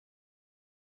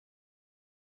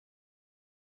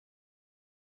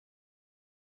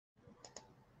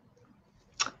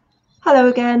Hello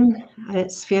again,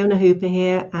 it's Fiona Hooper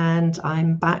here, and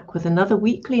I'm back with another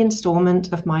weekly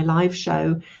instalment of my live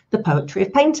show, The Poetry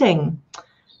of Painting.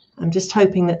 I'm just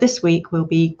hoping that this week will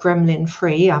be gremlin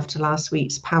free after last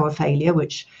week's power failure,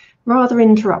 which rather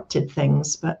interrupted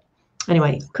things. But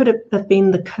anyway, could it have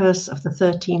been the curse of the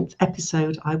 13th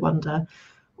episode, I wonder,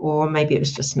 or maybe it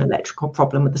was just an electrical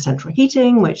problem with the central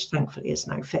heating, which thankfully is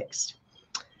now fixed.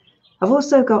 I've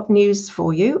also got news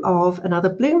for you of another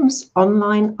Bloom's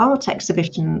online art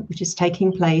exhibition, which is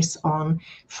taking place on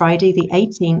Friday the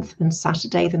 18th and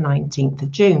Saturday the 19th of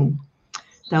June.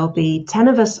 There'll be 10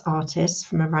 of us artists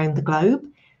from around the globe,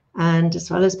 and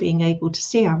as well as being able to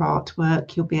see our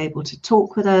artwork, you'll be able to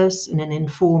talk with us in an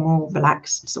informal,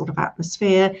 relaxed sort of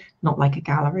atmosphere, not like a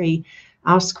gallery,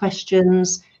 ask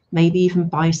questions, maybe even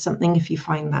buy something if you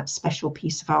find that special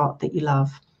piece of art that you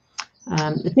love.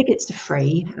 The tickets are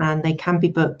free and they can be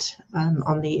booked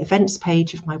on the events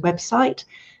page of my website,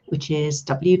 which is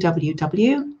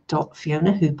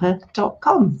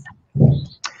www.fionahooper.com.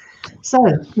 So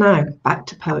now back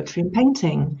to poetry and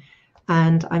painting,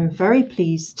 and I'm very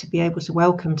pleased to be able to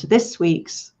welcome to this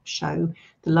week's show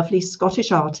the lovely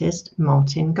Scottish artist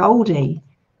Martin Goldie.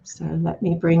 So let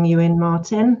me bring you in,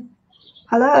 Martin.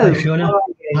 Hello. Hi, Fiona.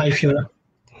 Hi, Fiona.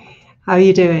 How are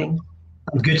you doing?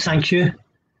 I'm good, thank you.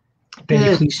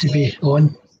 Very pleased to be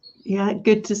on. Yeah,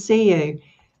 good to see you.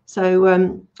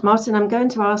 So, Martin, I'm going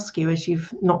to ask you, as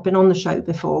you've not been on the show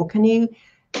before, can you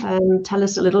tell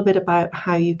us a little bit about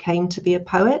how you came to be a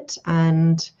poet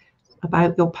and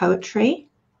about your poetry?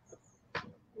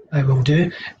 I will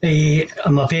do.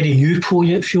 I'm a very new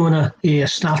poet, Fiona. I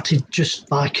started just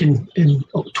back in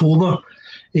October,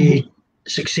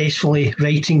 successfully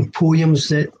writing poems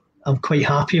that I'm quite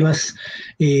happy with.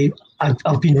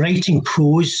 I've been writing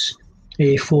prose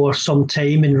for some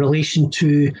time in relation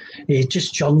to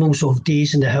just journals of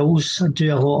days in the hills. I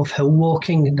do a lot of hill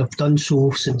walking, and I've done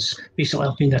so since basically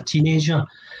I've been a teenager.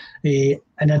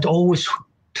 And I'd always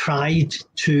tried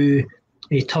to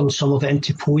turn some of it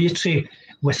into poetry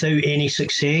without any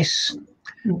success.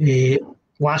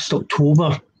 Last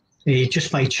October,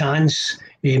 just by chance,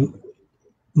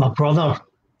 my brother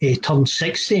turned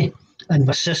 60, and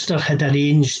my sister had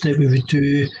arranged that we would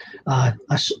do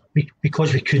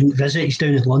because we couldn't visit, he's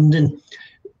down in London,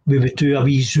 we would do a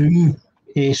wee Zoom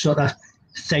sort of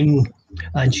thing,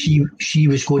 and she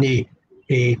was going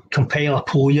to compile a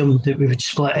poem that we would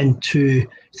split into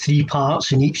 3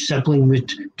 parts, and each sibling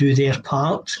would do their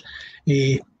part.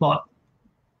 But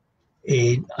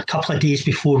a couple of days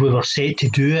before we were set to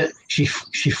do it, she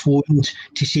phoned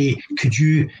to say, could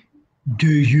you do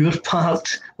your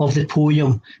part of the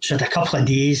poem? So I had a couple of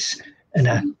days, and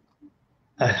I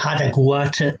had a go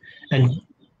at it, and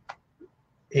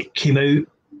it came out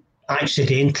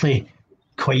accidentally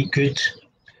quite good.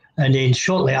 And then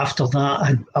shortly after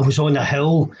that, I was on a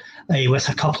hill with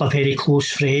a couple of very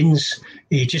close friends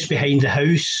just behind the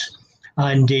house,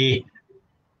 and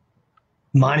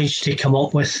managed to come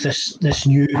up with this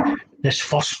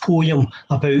first poem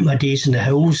about my days in the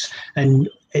hills. And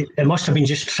it must have been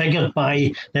just triggered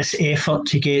by this effort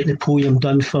to get the poem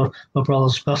done for my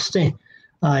brother's birthday.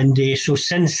 And so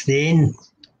since then,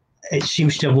 it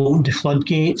seems to have opened the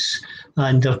floodgates,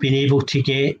 and I've been able to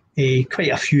get quite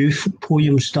a few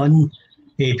poems done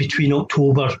between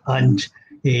October and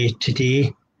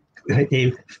today,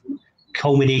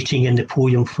 culminating in the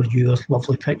poem for your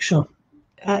lovely picture.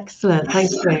 Excellent,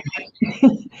 thank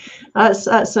you. That's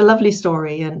a lovely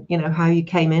story, and you know how you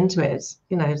came into it.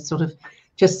 You know, sort of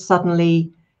just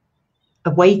suddenly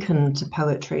awakened to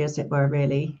poetry, as it were,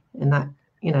 really, in that.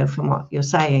 You know, from what you're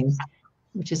saying,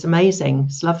 which is amazing.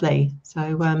 It's lovely.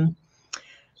 So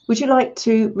would you like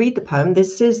to read the poem?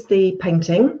 This is the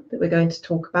painting that we're going to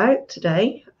talk about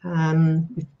today.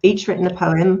 We've each written a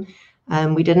poem.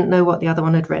 We didn't know what the other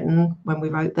one had written when we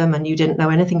wrote them, and you didn't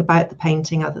know anything about the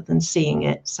painting other than seeing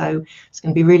it. So it's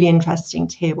going to be really interesting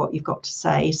to hear what you've got to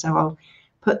say. So I'll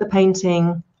put the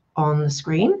painting on the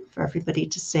screen for everybody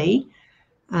to see.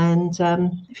 And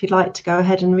if you'd like to go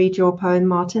ahead and read your poem,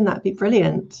 Martin, that'd be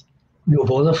brilliant. No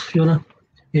bother, Fiona.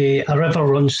 A river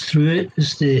runs through it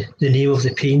is the name of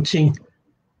the painting.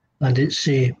 And it's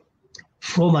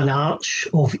from an arch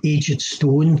of aged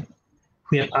stone,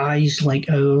 where eyes like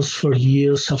ours for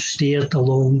years have stared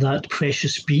along that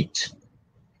precious beat,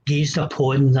 gazed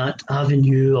upon that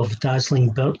avenue of dazzling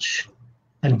birch,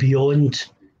 and beyond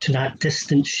to that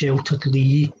distant sheltered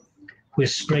lea, where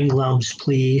spring lambs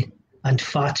play and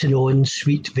fatten on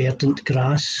sweet verdant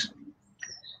grass.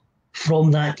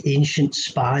 From that ancient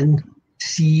span,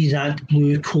 see that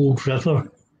blue cold river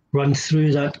run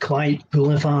through that quiet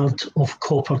boulevard of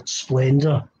coppered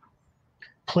splendour,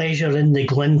 pleasure in the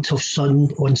glint of sun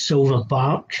on silver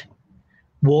bark.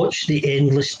 Watch the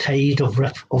endless tide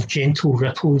of gentle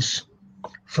ripples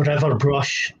forever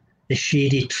brush the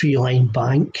shady tree-lined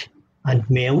bank and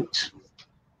melt.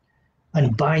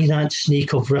 And by that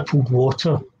snake of rippled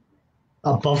water,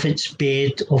 above its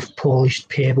bed of polished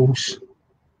pebbles,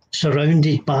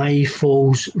 surrounded by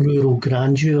fall's rural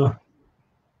grandeur,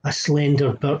 a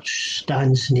slender birch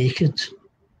stands naked,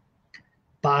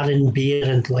 barren,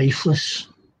 bare and lifeless.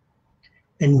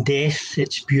 In death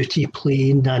its beauty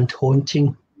plain and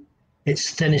haunting,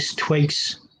 its thinnest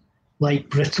twigs, like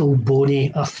brittle,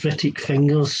 bony, arthritic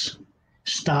fingers,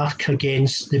 stark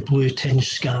against the blue-tinged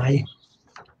sky.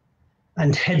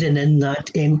 And hidden in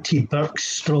that empty birk's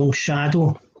strong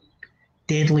shadow,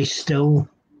 deadly still,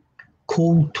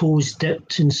 cold toes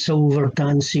dipped in silver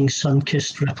dancing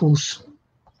sun-kissed ripples,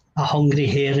 a hungry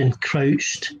heron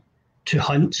crouched to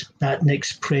hunt that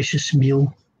next precious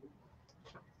meal.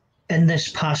 In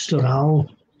this pastoral,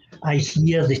 I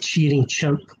hear the cheering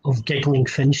chirp of giggling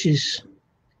finches,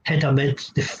 hid amid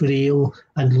the frail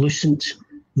and lucent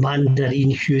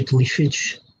mandarine-hued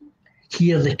leafage.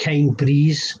 Hear the kind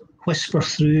breeze whisper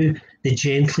through the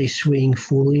gently swaying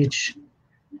foliage,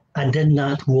 and in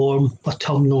that warm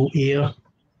autumnal air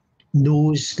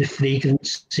knows the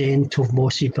fragrant scent of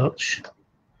mossy birch.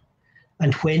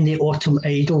 And when the autumn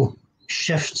idle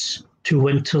shifts to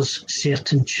winter's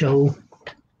certain chill,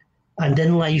 and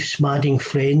in life's madding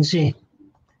frenzy,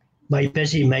 my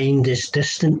busy mind is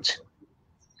distant,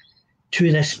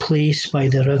 to this place by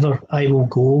the river I will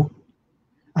go,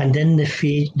 and in the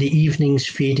evening's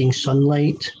fading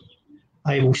sunlight,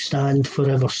 I will stand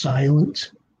forever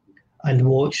silent and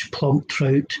watch plump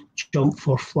trout jump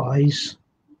for flies.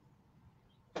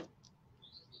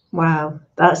 Wow,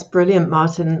 that's brilliant,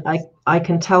 Martin. I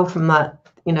can tell from that,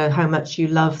 you know, how much you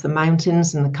love the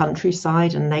mountains and the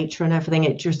countryside and nature and everything.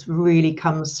 It just really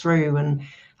comes through, and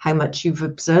how much you've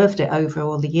observed it over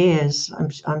all the years.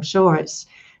 I'm sure it's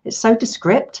so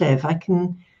descriptive. I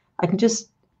can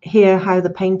just hear how the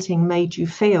painting made you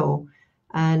feel,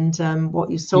 and what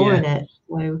you saw in it.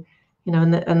 So, you know,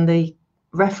 and the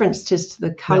references to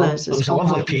the colours. Well, it was a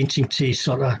lovely painting to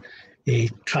sort of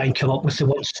try and come up with the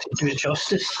words to do it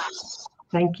justice.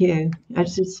 Thank you.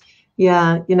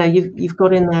 Yeah, you know, you've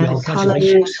got in there the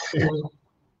colours,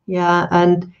 yeah,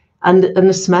 and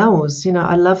the smells. You know,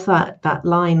 I love that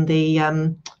line,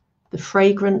 the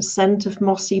fragrant scent of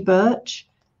mossy birch.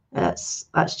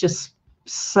 That's just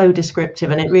so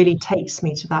descriptive, and it really takes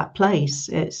me to that place.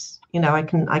 It's, you know, I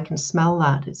can smell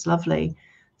that. It's lovely.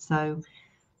 So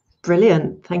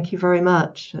brilliant. Thank you very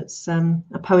much. It's a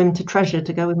poem to treasure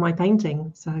to go with my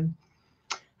painting. So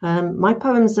my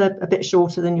poems are a bit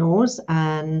shorter than yours,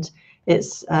 and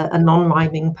it's a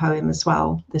non-rhyming poem as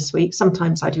well this week.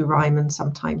 Sometimes I do rhyme and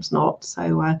sometimes not.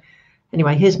 So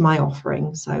anyway, here's my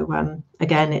offering. So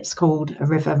again, it's called A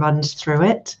River Runs Through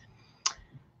It.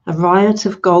 A riot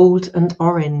of gold and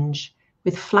orange,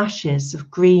 with flashes of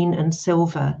green and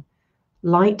silver,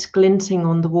 light glinting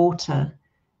on the water,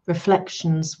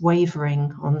 reflections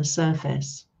wavering on the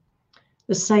surface.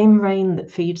 The same rain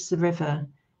that feeds the river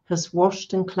has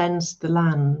washed and cleansed the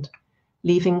land,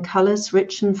 leaving colours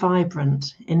rich and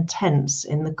vibrant, intense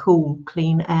in the cool,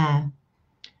 clean air.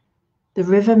 The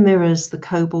river mirrors the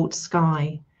cobalt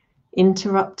sky,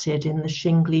 interrupted in the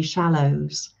shingly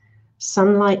shallows,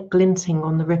 sunlight glinting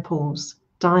on the ripples,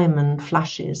 diamond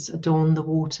flashes adorn the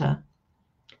water.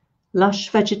 Lush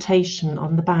vegetation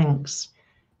on the banks,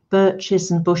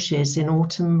 birches and bushes in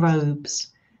autumn robes,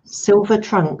 silver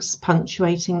trunks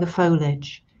punctuating the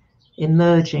foliage,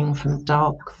 emerging from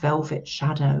dark velvet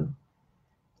shadow.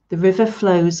 The river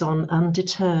flows on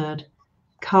undeterred,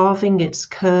 carving its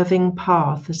curving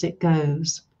path as it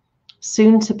goes,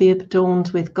 soon to be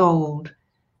adorned with gold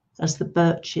as the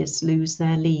birches lose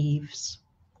their leaves.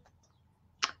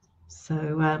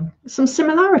 So some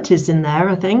similarities in there,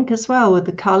 I think, as well, with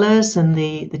the colours and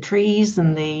the trees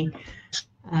and the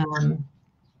you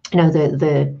know,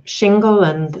 the shingle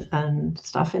and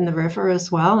stuff in the river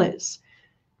as well.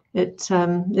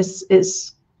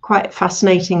 It's quite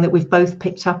fascinating that we've both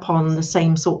picked up on the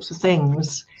same sorts of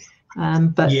things,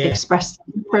 but expressed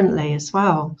differently as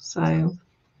well. So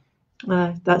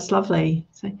that's lovely.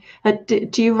 So,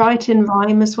 do you write in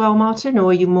rhyme as well, Martin, or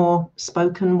are you more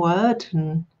spoken word?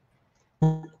 And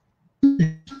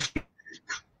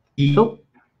oh,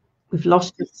 we've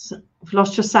lost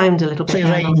your sound a little bit.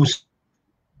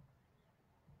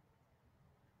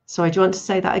 Sorry, do you want to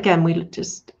say that again? We've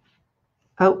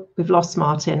lost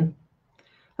Martin.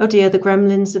 Oh dear, the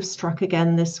gremlins have struck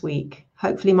again this week.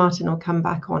 Hopefully Martin will come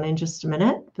back on in just a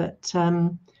minute, but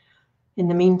in in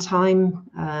the meantime.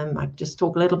 I just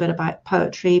talk a little bit about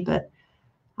poetry, but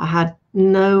I had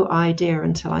no idea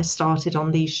until I started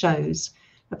on these shows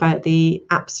about the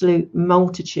absolute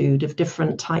multitude of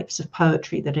different types of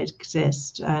poetry that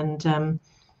exist. And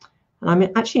I'm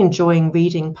actually enjoying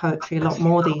reading poetry a lot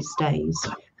more these days.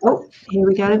 Oh, here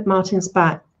we go. Martin's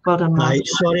back. Well done, Martin. Right,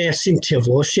 sorry, I seem to have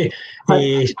lost you.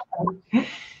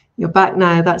 You're back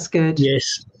now. That's good.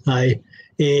 Yes, aye.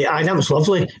 Aye, that was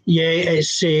lovely. Yeah,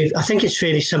 it's. I think it's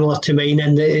very similar to mine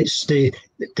in that it's the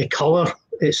colour.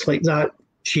 It's like that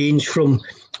change from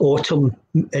autumn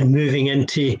and moving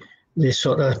into the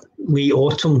sort of late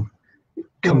autumn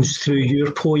comes through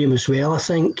your poem as well, I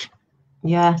think.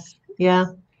 Yes, yeah.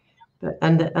 But,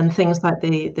 and things like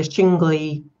the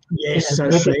shingly, yes,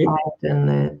 that's right, and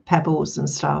the pebbles and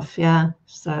stuff. Yeah,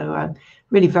 so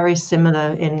really very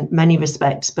similar in many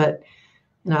respects. But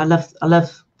I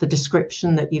love the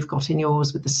description that you've got in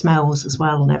yours with the smells as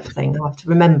well and everything. I have to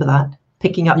remember that.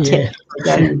 Picking up tips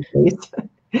again, please.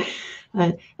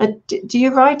 Do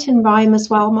you write in rhyme as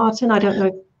well, Martin? I don't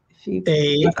know if you.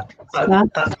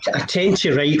 I tend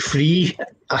to write free.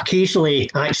 Occasionally,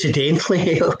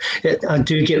 accidentally, I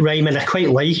do get rhyme, and I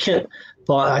quite like it.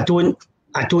 But I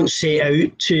don't set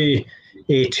out to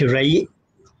write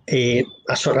a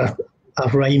sort of a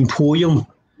rhyme poem.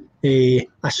 I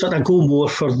sort of go more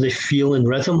for the feel and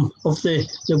rhythm of the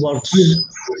words.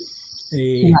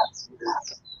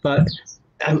 But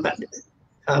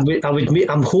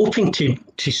I'm hoping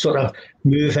to sort of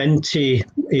move into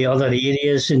other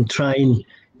areas and try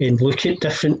and look at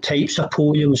different types of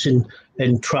poems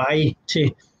and try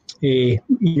to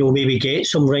maybe get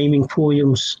some rhyming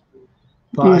poems.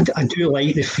 But I do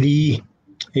like the free,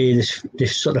 the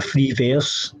sort of free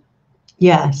verse.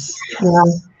 Yes. Yeah.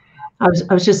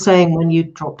 I was just saying when you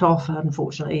dropped off,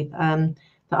 unfortunately,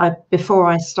 that before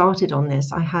I started on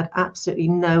this, I had absolutely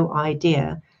no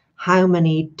idea how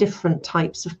many different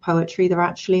types of poetry there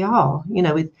actually are,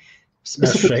 with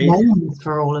specific names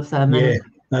for all of them. Yeah,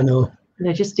 and I know.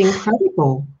 They're just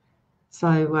incredible.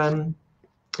 So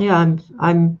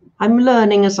I'm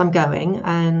learning as I'm going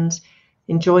and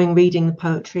enjoying reading the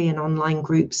poetry in online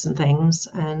groups and things,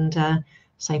 and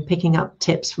picking up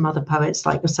tips from other poets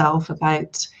like yourself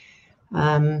about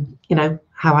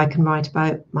how I can write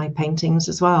about my paintings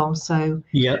as well. So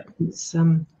it's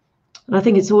and I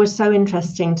think it's always so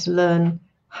interesting to learn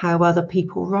how other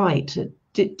people write.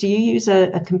 Do you use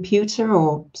a computer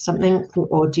or something,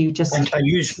 or do you just? I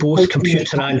use both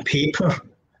computer and paper.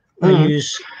 I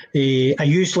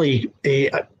usually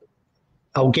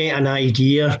I'll get an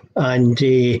idea and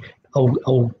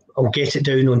I'll get it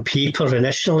down on paper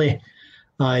initially,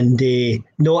 and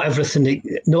not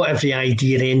every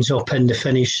idea ends up in the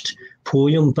finished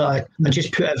poem, but I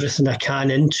just put everything I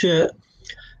can into it,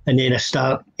 and then I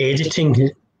start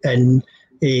editing, and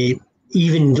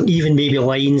even maybe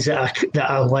lines that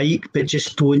I like but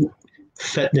just don't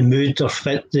fit the mood or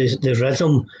fit the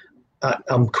rhythm.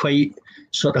 I'm quite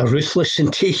sort of ruthless in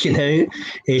taking out,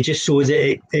 just so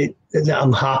that that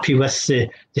I'm happy with the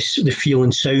feel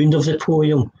and sound of the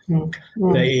poem.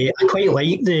 But I quite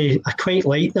like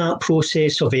that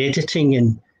process of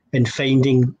editing and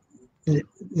finding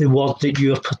the word that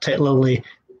you're particularly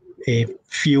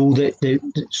feel that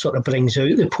sort of brings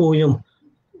out the poem.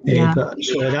 But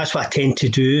so that's what I tend to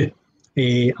do.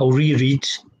 I'll reread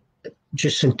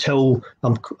just until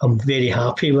I'm very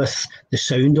happy with the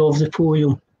sound of the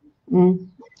poem.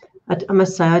 I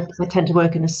must say I tend to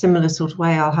work in a similar sort of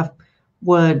way. I'll have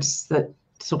words that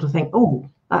sort of think, oh,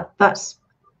 that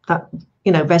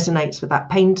resonates with that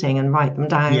painting, and write them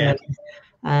down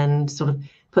and sort of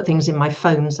put things in my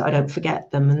phone so I don't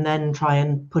forget them, and then try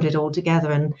and put it all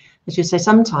together. And as you say,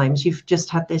 sometimes you've just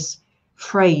had this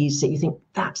phrase that you think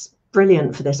that's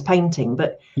brilliant for this painting,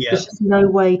 but there's just no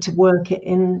way to work it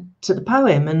into the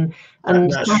poem, and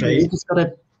you just got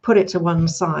to put it to one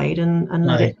side and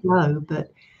let it go.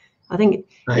 But I think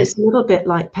it's a little bit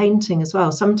like painting as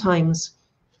well. Sometimes,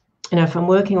 if I'm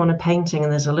working on a painting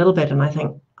and there's a little bit and I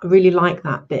think I really like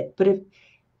that bit, but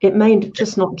it may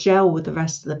just not gel with the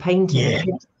rest of the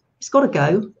painting. It's got to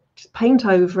go. Just paint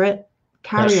over it,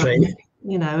 carry on.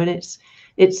 And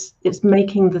it's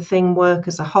making the thing work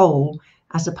as a whole,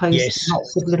 as opposed to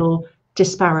lots of little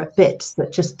disparate bits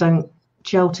that just don't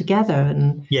gel together.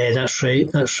 And that's right.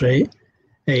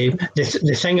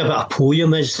 The thing about a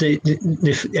poem is that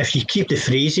if you keep the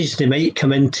phrases, they might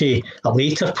come into a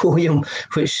later poem,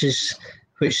 which is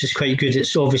quite good.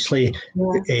 It's obviously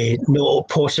not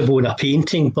possible in a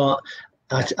painting, but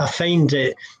I find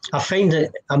that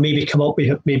I maybe come up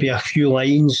with maybe a few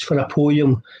lines for a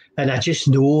poem, and I just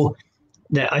know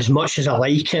that as much as I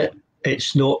like it,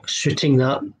 it's not suiting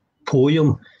that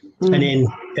poem, and then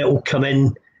it'll come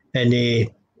in and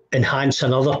enhance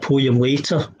another poem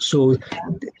later. So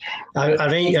I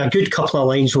write a good couple of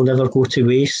lines will never go to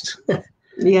waste.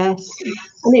 Yes,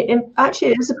 and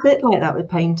actually it's a bit like that with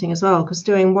painting as well, because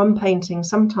doing one painting,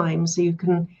 sometimes you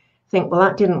can think, well,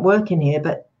 that didn't work in here,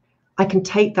 but I can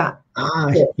take that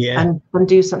and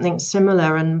do something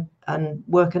similar and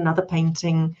work another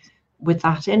painting with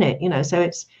that in it, you know. So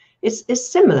it's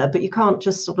similar, but you can't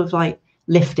just sort of like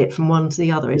lift it from one to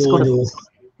the other.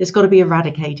 It's got to be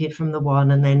eradicated from the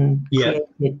one and then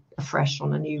created afresh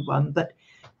on a new one. But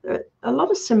there are a lot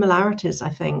of similarities, I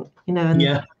think, you know, and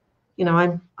you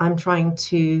know, I'm trying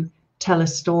to tell a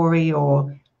story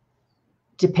or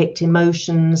depict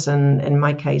emotions, and in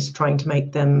my case, trying to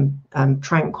make them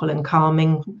tranquil and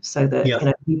calming, so that you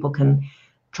know, people can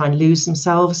try and lose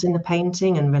themselves in the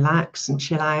painting and relax and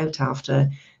chill out after,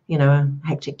 you know, a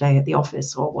hectic day at the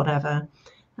office or whatever.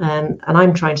 And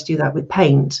I'm trying to do that with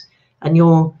paint, and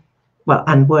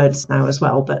and words now as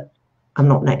well, but I'm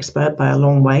not an expert by a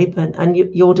long way. But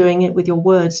you're doing it with your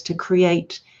words to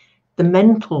create the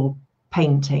mental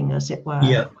painting, as it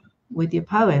were, with your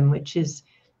poem, which is,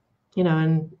 you know,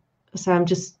 and so I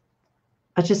just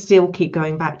still keep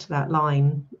going back to that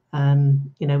line,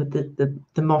 you know, with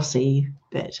the mossy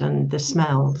bit and the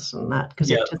smells and that,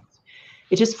 because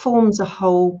it just forms a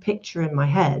whole picture in my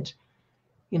head,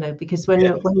 you know, because when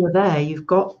you're there, you've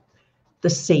got the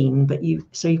scene, but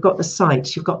you've got the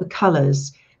sights, you've got the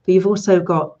colours, but you've also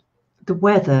got the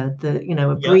weather, you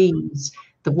know, a breeze,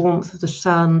 the warmth of the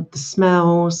sun, the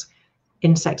smells,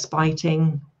 insects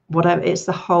biting, whatever. It's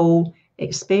the whole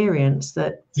experience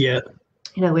that, you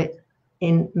know,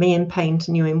 in paint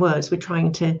and you in words, we're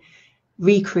trying to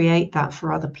recreate that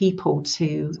for other people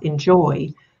to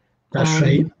enjoy. That's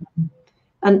right.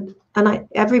 And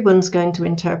everyone's going to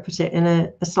interpret it in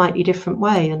a slightly different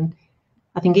way. And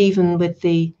I think even with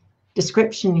the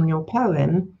description in your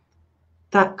poem,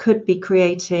 that could be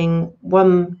creating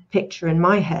one picture in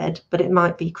my head, but it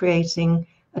might be creating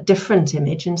a different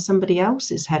image in somebody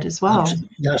else's head as well.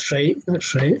 That's right.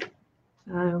 That's right.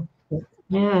 Oh,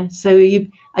 yeah. So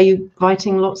are you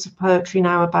writing lots of poetry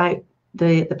now about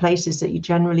the places that you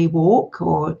generally walk,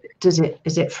 or is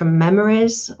it from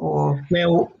memories, or?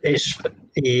 Well, it's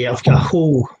I've got a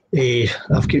whole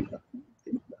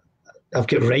I've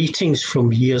got writings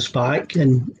from years back,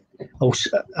 and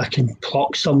I can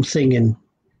pluck something and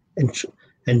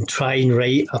try and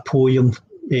write a poem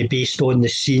based on the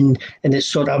scene, and it's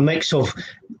sort of a mix of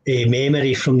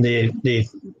memory from the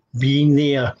being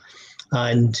there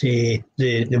and the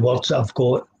words that I've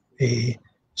got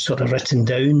sort of written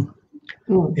down,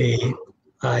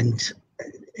 and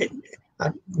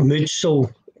mood. So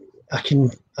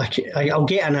I'll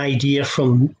get an idea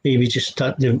from maybe just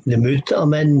the mood that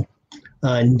I'm in,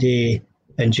 and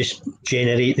just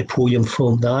generate the poem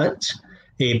from that.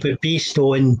 But based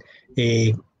on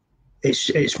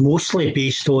it's mostly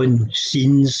based on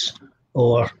scenes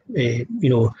or you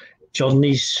know,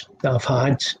 journeys that I've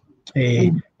had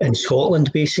in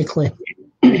Scotland, basically.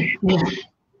 Yeah.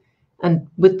 And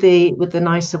with the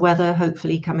nicer weather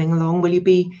hopefully coming along, will you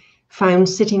be found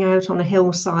sitting out on a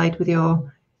hillside with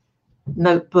your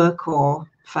notebook or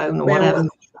phone or whatever?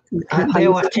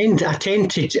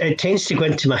 It tends to go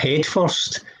into my head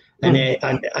first, and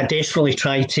I desperately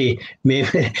try to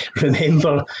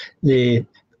remember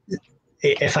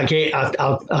if I get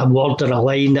a word or a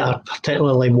line that I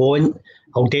particularly want,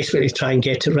 I'll desperately try and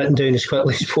get it written down as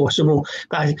quickly as possible.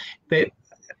 But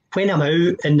when I'm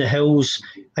out in the hills,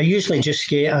 I usually just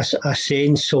get a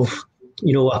sense of,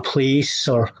 you know, a place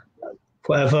or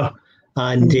whatever,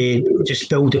 and just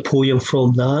build a poem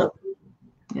from that.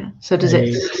 Yeah. So does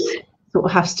it sort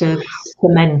of has to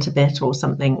ferment a bit or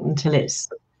something till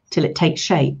it takes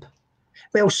shape?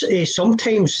 Well,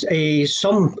 sometimes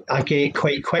some I get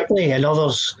quite quickly, and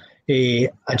others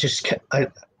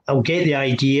I'll get the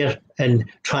idea and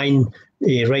try and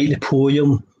write the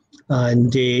poem,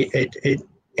 and it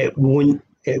won't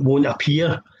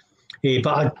appear.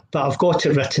 But I've got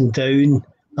it written down,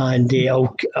 and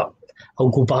I'll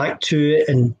go back to it,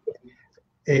 and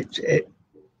it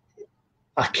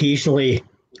occasionally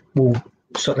will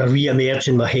sort of re-emerge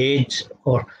in my head,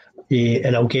 or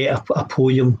and I'll get a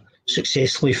poem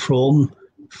successfully from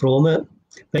it.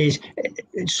 But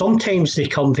sometimes they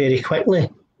come very quickly,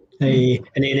 and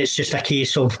then it's just a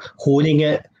case of honing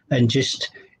it and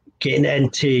just getting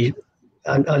into.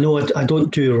 I know I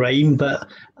don't do rhyme, but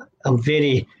I've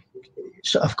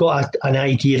got an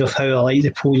idea of how I like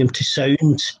the poem to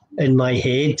sound in my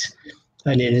head,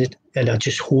 and I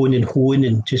just hone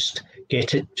and just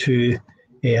get it to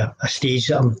a stage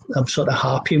that I'm sort of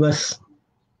happy with.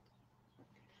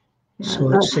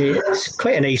 So it's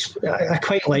quite a nice. I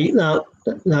quite like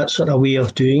that sort of way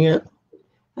of doing it.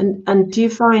 And do you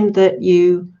find that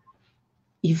you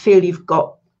feel you've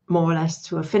got more or less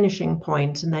to a finishing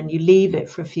point, and then you leave it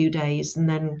for a few days, and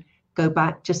then go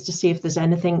back just to see if there's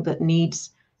anything that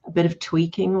needs a bit of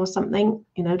tweaking or something?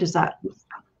 You know, does that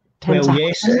tend to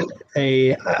happen?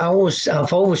 Yes.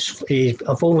 I've always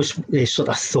sort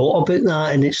of thought about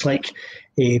that, and it's like,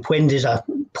 when does a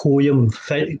poem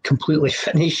completely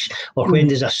finish, or when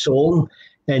does a song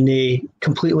and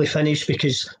completely finish?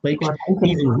 Because like,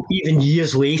 even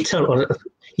years later, or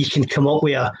you can come up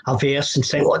with a verse and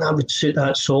think, "Oh, that would suit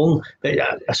that song." But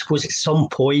I suppose at some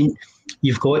point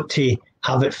you've got to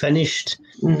have it finished.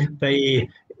 But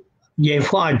yeah,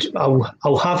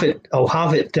 I'll have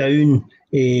it down,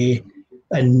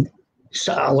 and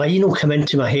sort of a line will come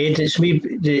into my head. It's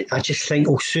maybe I just think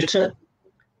I'll suit it,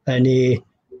 and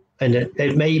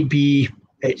it might be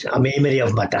it's a memory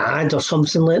of my dad or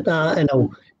something like that, and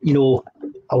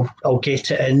I'll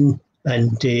get it in,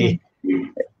 and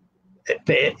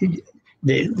but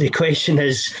the question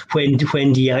is, when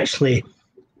do you actually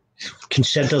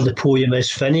consider the poem as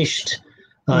finished?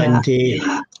 And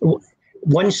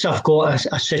once I've got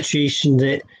a situation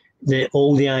that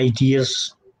all the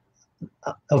ideas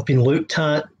have been looked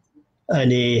at,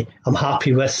 and I'm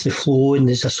happy with the flow, and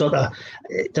there's a sort of,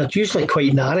 they're usually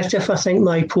quite narrative, I think,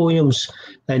 my poems,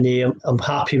 and I'm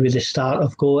happy with the start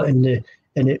I've got, and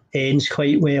it ends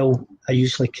quite well. I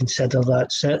usually consider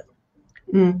that's it.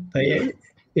 But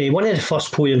one of the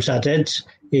first poems I did,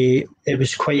 it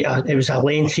was a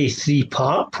lengthy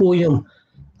 3-part poem,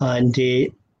 and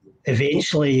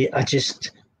eventually I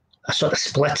sort of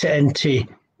split it into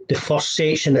the first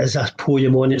section as a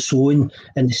poem on its own,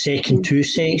 and the second 2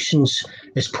 sections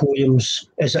as poems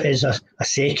as a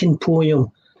second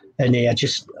poem. And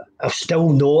I've still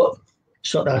not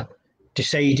sort of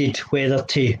decided whether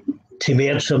to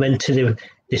merge them into the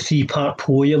 3-part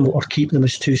poem or keep them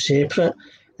as 2 separate.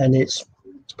 And it's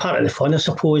part of the fun, I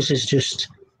suppose, is just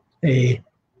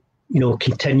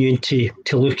continuing to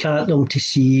look at them to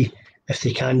see if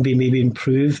they can be maybe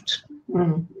improved.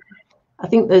 I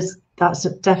think that's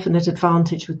a definite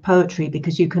advantage with poetry,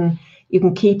 because you can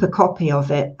keep a copy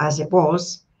of it as it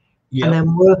was, and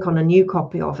then work on a new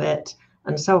copy of it,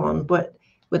 and so on. But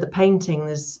with a painting,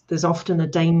 there's often a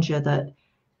danger that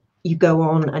you go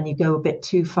on and you go a bit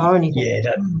too far, and you think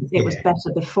it was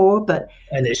better before, but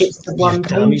it's the one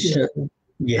painting.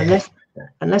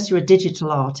 Unless you're a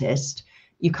digital artist,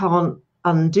 you can't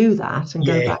undo that and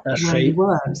go back to where you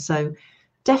were. So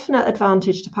definite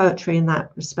advantage to poetry in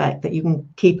that respect, that you can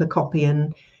keep a copy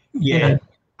and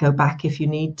go back if you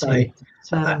need to. And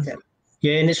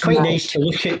it's quite nice to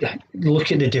look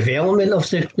at the development of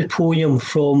the poem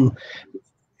from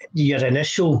your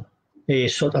initial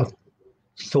sort of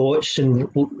thoughts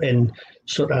and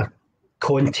sort of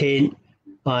content,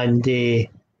 and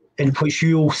which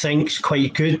you all think's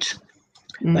quite good,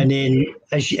 and then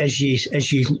as you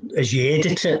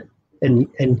edit it, and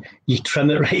you trim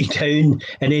it right down,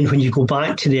 and then when you go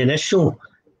back to the initial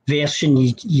version,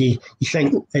 you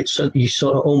think you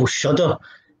sort of almost shudder,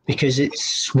 because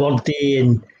it's wordy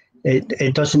and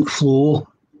it doesn't flow.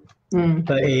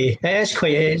 But that's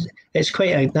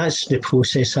the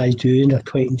process I do, and I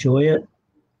quite enjoy it.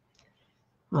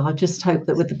 Well, I just hope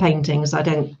that with the paintings, I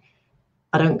don't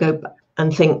go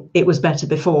and think it was better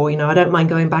before. I don't mind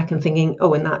going back and thinking,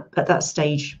 oh, at that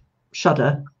stage,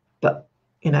 shudder. But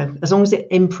as long as it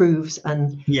improves,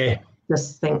 and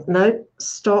just think, no,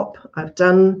 stop. I've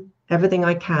done everything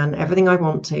I can, everything I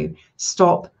want to.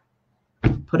 Stop,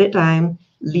 put it down,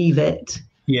 leave it.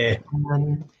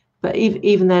 But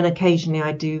even then, occasionally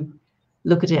I do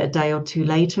look at it a day or two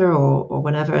later, or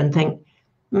whenever, and think,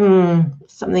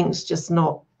 something's just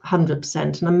not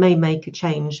 100%, and I may make a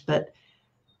change. But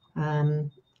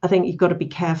I think you've got to be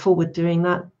careful with doing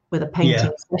that with a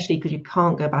painting, especially because you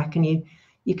can't go back, and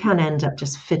you can end up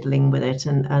just fiddling with it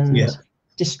and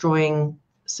destroying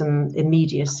some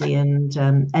immediacy and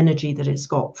energy that it's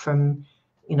got from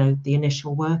the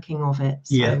initial working of it.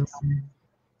 So,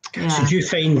 So do you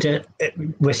find that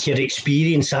with your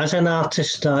experience as an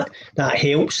artist that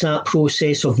helps that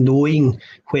process of knowing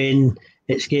when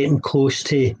it's getting close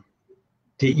to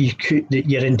that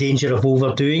you're in danger of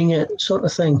overdoing it, sort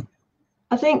of thing?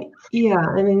 I think,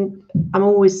 I mean, I'm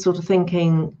always sort of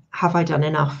thinking, have I done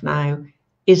enough now?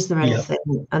 Is there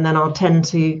anything? And then I'll tend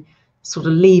to sort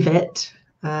of leave it,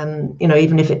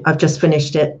 even if I've just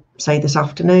finished it, say this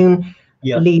afternoon,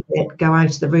 leave it, go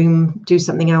out of the room, do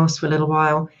something else for a little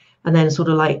while, and then sort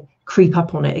of like creep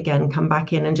up on it again, come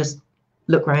back in and just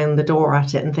look around the door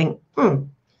at it and think,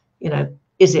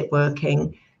 is it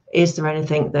working? Is there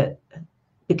anything that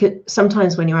because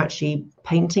sometimes when you're actually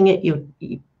painting it,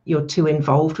 you're too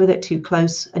involved with it, too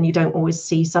close, and you don't always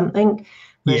see something.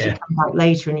 Whereas you come back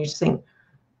later and you just think,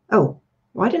 oh,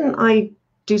 why didn't I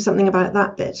do something about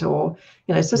that bit? Or,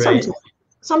 you know, so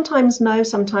sometimes no,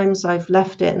 sometimes I've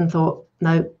left it and thought,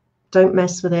 no, don't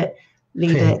mess with it,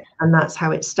 leave it, and that's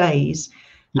how it stays.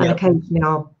 And occasionally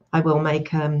I will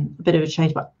make a bit of a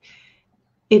change, but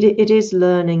it is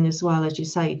learning as well, as you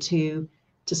say, to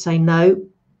say no,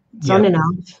 done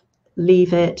enough,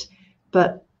 leave it.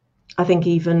 But I think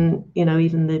even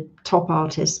the top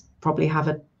artists probably have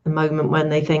a moment when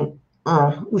they think,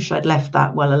 oh, wish I'd left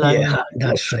that well alone. Yeah,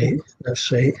 that's right.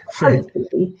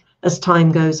 Hopefully, as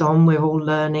time goes on, we're all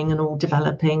learning and all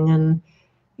developing, and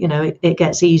you know, it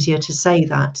gets easier to say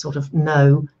that sort of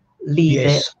no, leave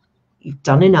it. You've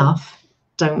done enough.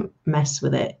 Don't mess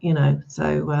with it. You know.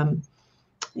 So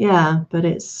but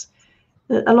it's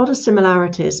a lot of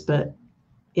similarities. But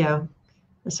yeah,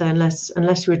 so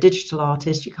unless you're a digital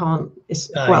artist, you can't.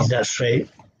 That's right.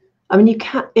 I mean, you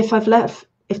can't.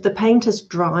 If the paint has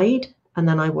dried and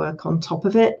then I work on top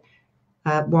of it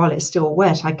while it's still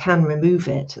wet, I can remove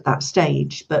it at that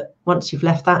stage. But once you've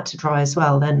left that to dry as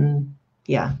well, then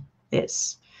yeah,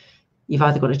 you've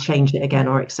either got to change it again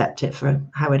or accept it for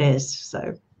how it is.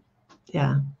 So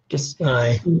yeah, just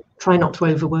try not to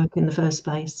overwork in the first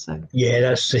place. So yeah,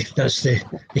 that's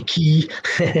the key.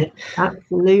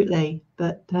 Absolutely.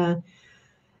 But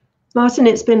Martin,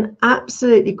 it's been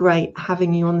absolutely great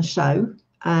having you on the show,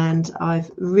 and I've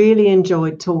really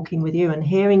enjoyed talking with you and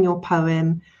hearing your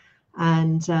poem,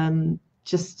 and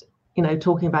just, you know,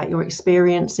 talking about your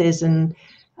experiences and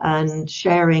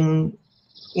sharing,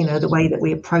 you know, the way that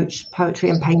we approach poetry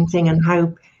and painting and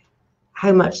how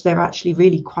much they're actually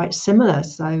really quite similar.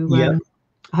 So I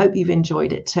hope you've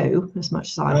enjoyed it too, as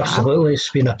much as I have. Absolutely, it's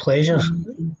been a pleasure.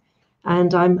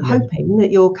 And I'm hoping that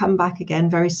you'll come back again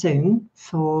very soon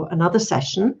for another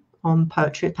session on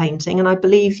poetry and painting. And I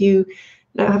believe you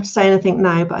don't have to say anything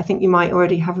now, but I think you might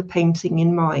already have a painting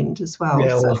in mind as well.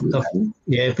 Yeah,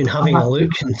 I've been having a look,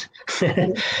 and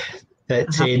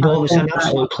it was an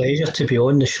absolute pleasure to be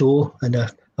on the show, and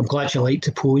I'm glad you liked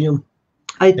the poem.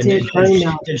 I did very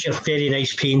much. Did your very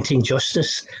nice painting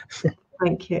justice.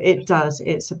 Thank you. It does.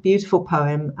 It's a beautiful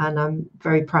poem, and I'm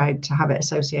very proud to have it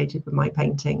associated with my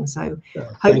painting. So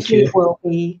hopefully it will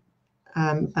be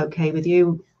okay with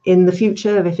you in the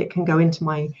future if it can go into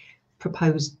my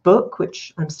proposed book,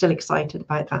 which I'm still excited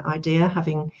about that idea,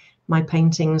 having my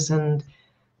paintings and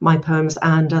my poems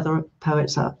and other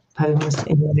poems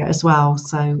in there as well.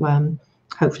 So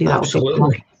hopefully that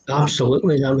will be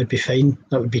absolutely, that would be fine.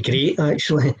 That would be great,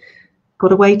 actually.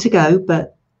 Got a way to go,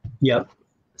 but yeah.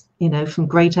 You know, from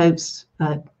great oaks,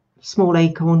 small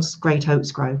acorns, great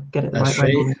oaks grow. Get it the right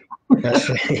way. That's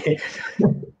right.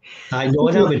 I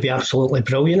know that would be absolutely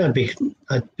brilliant.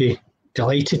 I'd be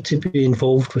delighted to be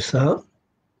involved with that.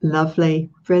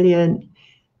 Lovely, brilliant.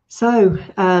 So,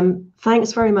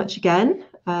 thanks very much again.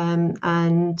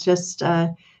 And just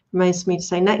remains for me to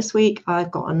say, next week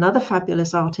I've got another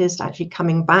fabulous artist actually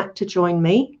coming back to join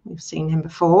me. We've seen him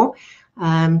before,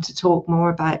 to talk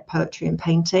more about poetry and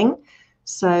painting.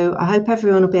 So I hope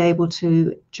everyone will be able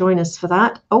to join us for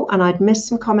that. Oh, and I'd missed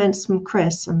some comments from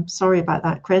Chris. I'm sorry about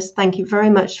that, Chris. Thank you very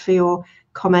much for your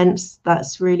comments.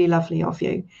 That's really lovely of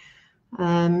you.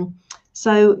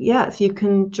 So yeah, if you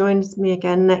can join me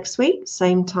again next week,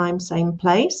 same time, same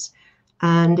place.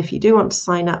 And if you do want to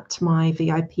sign up to my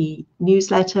VIP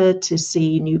newsletter to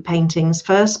see new paintings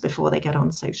first before they get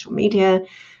on social media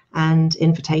and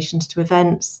invitations to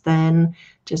events, then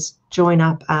just join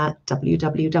up at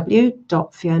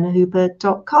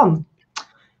www.fionahooper.com.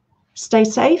 Stay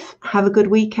safe, have a good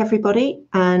week, everybody,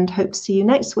 and hope to see you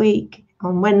next week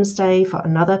on Wednesday for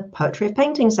another Poetry of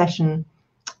Painting session.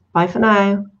 Bye for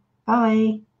now.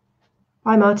 Bye.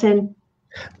 Bye, Martin.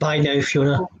 Bye now,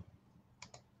 Fiona.